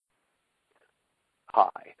Hi,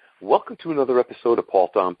 welcome to another episode of Paul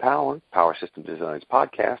Thom Power, Power System Design's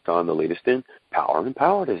podcast on the latest in power and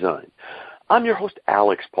power design. I'm your host,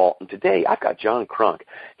 Alex Paul, and today I've got John Crunk.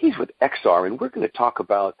 He's with XR, and we're going to talk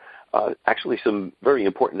about actually some very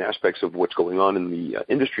important aspects of what's going on in the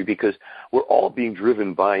industry, because we're all being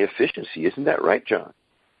driven by efficiency. Isn't that right, John?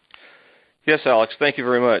 Yes, Alex, thank you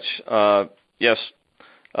very much. Yes,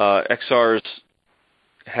 XR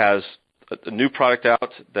has a new product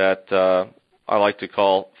out that I like to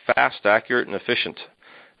call fast, accurate, and efficient.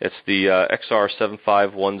 It's the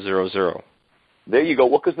XR75100. There you go.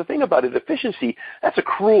 Well, because the thing about it, efficiency, that's a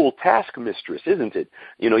cruel taskmistress, isn't it?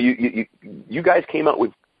 You know, you guys came out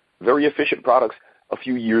with very efficient products a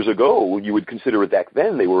few years ago. You would consider it back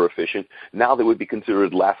then they were efficient. Now they would be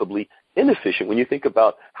considered laughably inefficient. When you think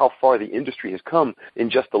about how far the industry has come in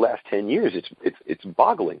just the last 10 years, it's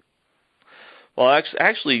boggling. Well,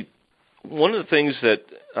 actually, one of the things that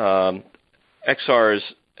XR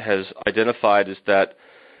has identified is that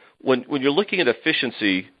when you're looking at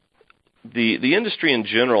efficiency, the industry in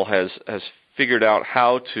general has figured out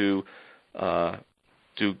how to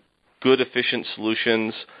do good, efficient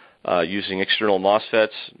solutions using external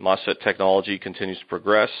MOSFETs. MOSFET technology continues to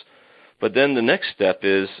progress. But then the next step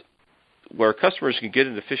is, where customers can get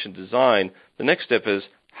an efficient design, the next step is,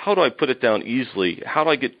 how do I put it down easily? How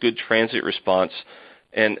do I get good transient response?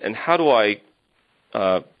 And how do I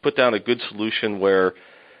put down a good solution where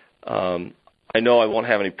I know I won't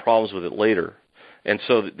have any problems with it later? And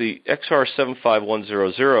so the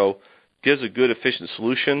XR75100 gives a good, efficient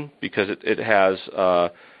solution because it has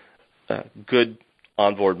good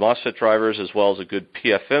onboard MOSFET drivers as well as a good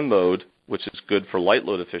PFM mode, which is good for light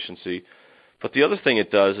load efficiency. But the other thing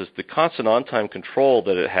it does is the constant on-time control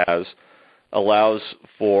that it has allows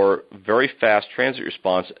for very fast transient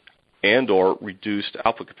response and or reduced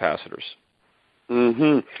output capacitors.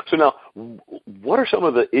 Mm-hmm. So now, what are some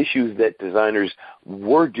of the issues that designers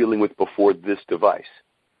were dealing with before this device?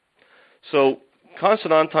 So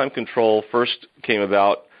constant on-time control first came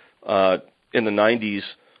about in the 90s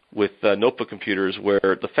with notebook computers,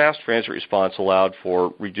 where the fast transient response allowed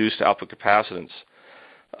for reduced output capacitance.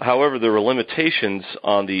 However, there were limitations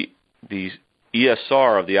on the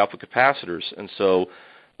ESR of the output capacitors, and so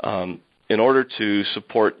in order to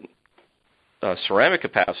support ceramic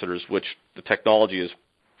capacitors, which the technology has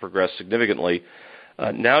progressed significantly,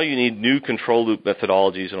 now you need new control loop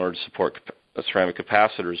methodologies in order to support ceramic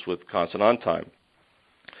capacitors with constant on-time.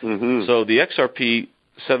 Mm-hmm. So the XRP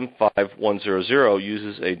 75100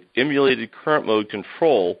 uses an emulated current mode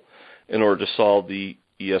control in order to solve the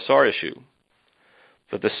ESR issue.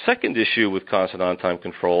 But the second issue with constant on-time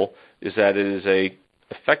control is that it is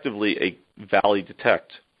effectively a valley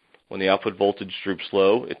detect. When the output voltage droops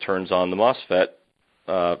low, it turns on the MOSFET,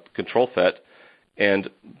 control FET, and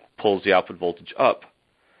pulls the output voltage up.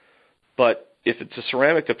 But if it's a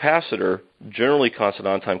ceramic capacitor, generally constant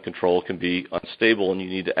on-time control can be unstable, and you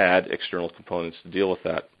need to add external components to deal with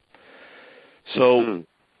that. So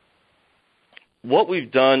what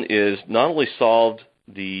we've done is not only solved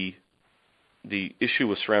the issue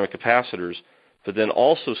with ceramic capacitors, but then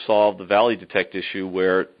also solved the valley detect issue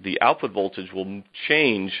where the output voltage will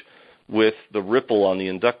change with the ripple on the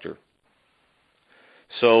inductor.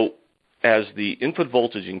 So as the input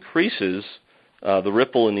voltage increases, the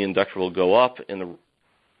ripple in the inductor will go up,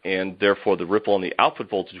 and therefore the ripple on the output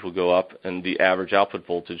voltage will go up, and the average output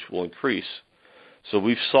voltage will increase. So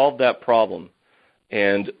we've solved that problem,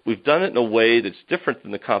 and we've done it in a way that's different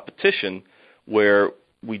than the competition, where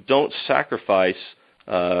we don't sacrifice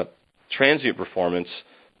transient performance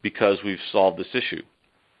because we've solved this issue.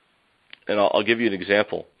 And I'll give you an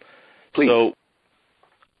example. Please. So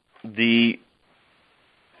the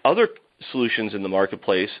other solutions in the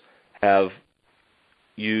marketplace have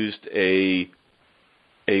used a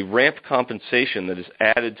ramp compensation that is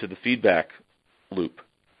added to the feedback loop.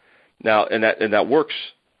 Now, and that works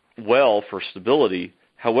well for stability.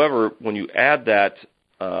 However, when you add that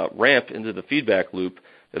ramp into the feedback loop,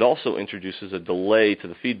 it also introduces a delay to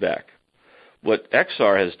the feedback. What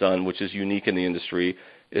XR has done, which is unique in the industry,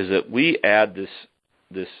 is that we add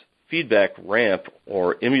this feedback ramp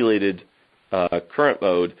or emulated current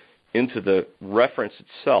mode into the reference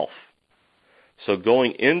itself. So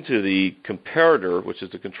going into the comparator, which is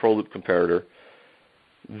the control loop comparator,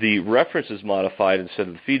 the reference is modified instead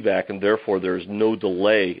of the feedback, and therefore there is no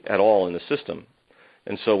delay at all in the system.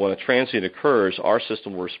 And so when a transient occurs, our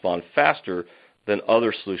system will respond faster than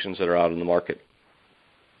other solutions that are out in the market.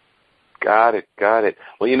 Got it.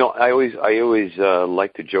 Well, you know, I always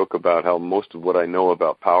like to joke about how most of what I know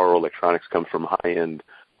about power electronics come from high-end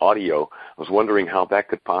audio. I was wondering how that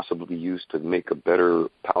could possibly be used to make a better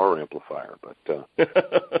power amp amplifier, but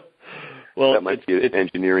well, that might be an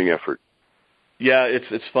engineering effort. Yeah,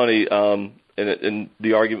 it's funny, and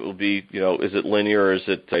the argument will be, is it linear or is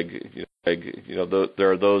it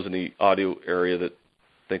there are those in the audio area that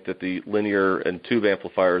think that the linear and tube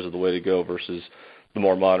amplifiers are the way to go versus the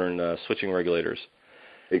more modern switching regulators.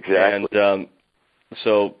 Exactly. And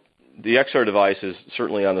so the XR device is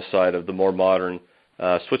certainly on the side of the more modern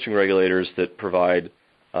switching regulators that provide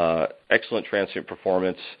excellent transient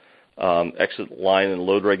performance, excellent line and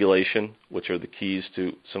load regulation, which are the keys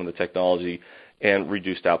to some of the technology, and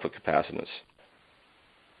reduced output capacitance.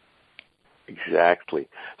 Exactly.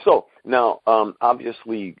 So now,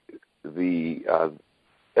 obviously, every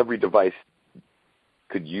device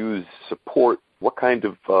could use support. What kind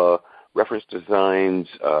of reference designs,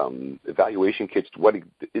 evaluation kits?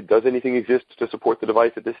 Does anything exist to support the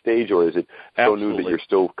device at this stage, or is it so new that you're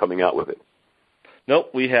still coming out with it? Nope.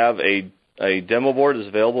 We have a demo board is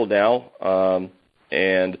available now,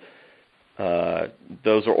 and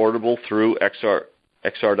those are orderable through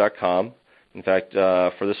xr.com. In fact,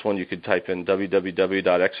 for this one, you could type in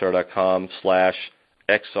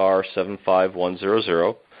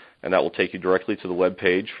www.xr.com/XR75100, and that will take you directly to the web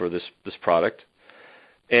page for this product.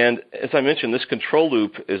 And as I mentioned, this control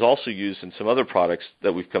loop is also used in some other products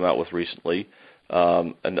that we've come out with recently,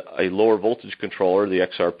 and a lower voltage controller, the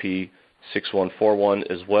XRP6141,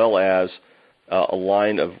 as well as a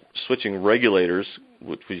line of switching regulators,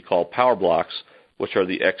 which we call power blocks, which are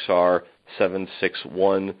the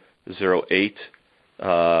XR76108,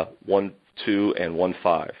 12, and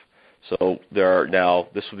 15. So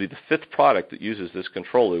this will be the fifth product that uses this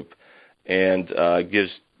control loop and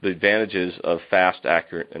gives the advantages of fast,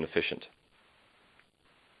 accurate, and efficient.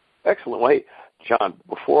 Excellent. Well, hey, John,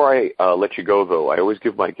 before I let you go, though, I always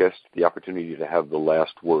give my guests the opportunity to have the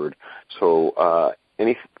last word. So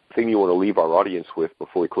anything you want to leave our audience with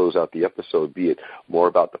before we close out the episode, be it more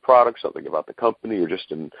about the product, something about the company, or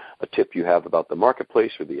just a tip you have about the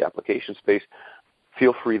marketplace or the application space,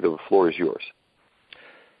 feel free. The floor is yours.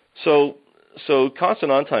 So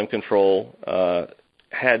constant on-time control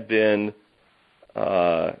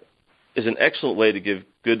is an excellent way to give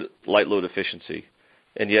good light load efficiency,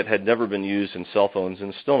 and yet had never been used in cell phones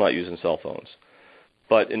and still not used in cell phones.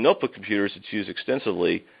 But in notebook computers, it's used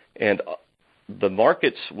extensively, and the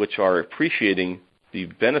markets which are appreciating the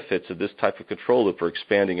benefits of this type of control loop are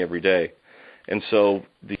expanding every day. And so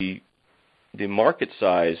the market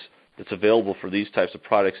size that's available for these types of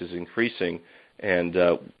products is increasing, and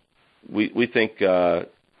we think we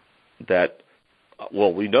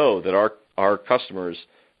know that our customers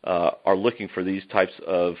are looking for these types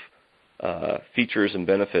of features and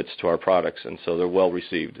benefits to our products, and so they're well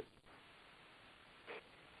received.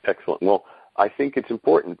 Excellent. Well, I think it's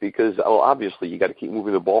important because, obviously, you got to keep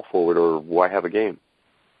moving the ball forward, or why have a game?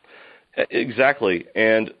 Exactly.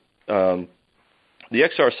 And the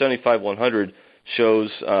XR75100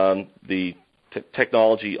 shows the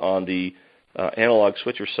technology on the analog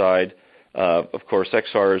switcher side. Of course,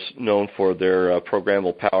 XR is known for their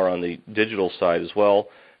programmable power on the digital side as well.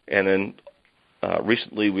 And then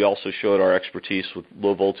recently, we also showed our expertise with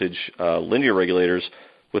low voltage linear regulators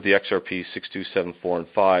with the XRP6274 and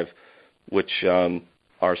 5, which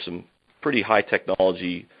are some pretty high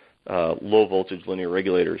technology low voltage linear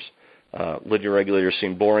regulators. Linear regulators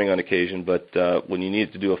seem boring on occasion, but when you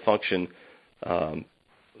need to do a function,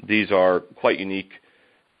 these are quite unique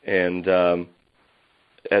and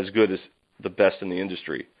as good as the best in the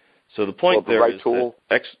industry. So the point there is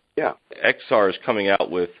that XR is coming out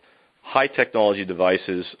with high technology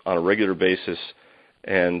devices on a regular basis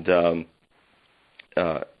and an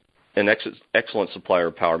excellent supplier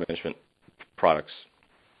of power management products.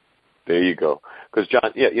 There you go. Because,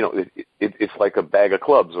 John, it's like a bag of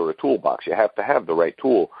clubs or a toolbox. You have to have the right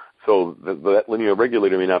tool. So that linear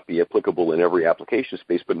regulator may not be applicable in every application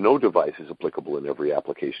space, but no device is applicable in every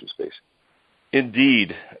application space.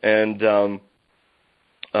 Indeed. And so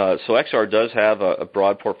XR does have a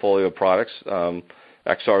broad portfolio of products.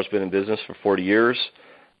 XR has been in business for 40 years.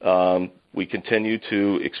 We continue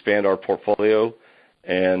to expand our portfolio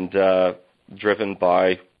and driven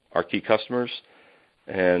by our key customers.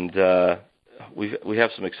 And we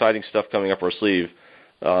have some exciting stuff coming up our sleeve.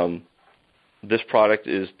 This product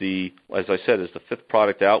is as I said, is the fifth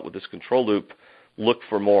product out with this control loop. Look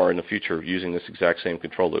for more in the future using this exact same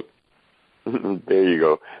control loop. There you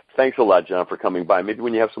go. Thanks a lot, John, for coming by. Maybe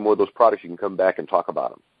when you have some more of those products, you can come back and talk about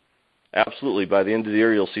them. Absolutely. By the end of the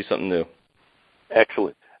year, you'll see something new.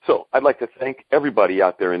 Excellent. So I'd like to thank everybody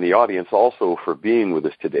out there in the audience also for being with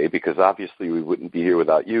us today, because obviously we wouldn't be here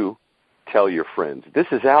without you. Tell your friends. This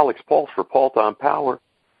is Alex Paul for Pault on Power.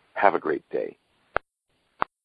 Have a great day.